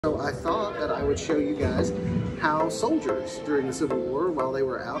So I thought that I would show you guys how soldiers during the Civil War, while they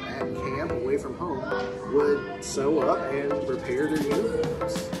were out at camp away from home, would sew up and repair their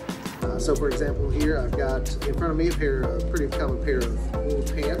uniforms. So for example, here I've got in front of me a pretty common pair of wool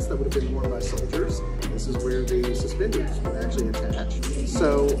pants that would have been worn by soldiers. This is where the suspenders would actually attach.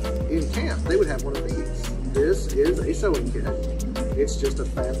 So in camp, they would have one of these. This is a sewing kit. It's just a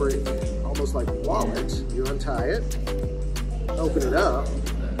fabric, almost like a wallet. You untie it, open it up.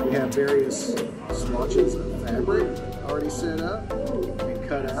 We have various swatches of fabric already set up and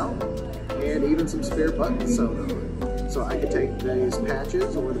cut out, and even some spare buttons sewn on. So I could take these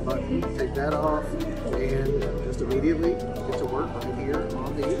patches or the button, take that off, and just immediately get to work right here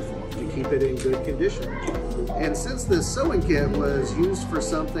on the uniform to keep it in good condition. And since this sewing kit was used for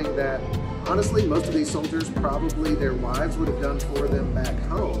something that honestly most of these soldiers, probably their wives would have done for them back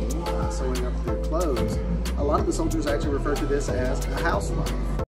home, sewing up their clothes, a lot of the soldiers actually refer to this as a housewife.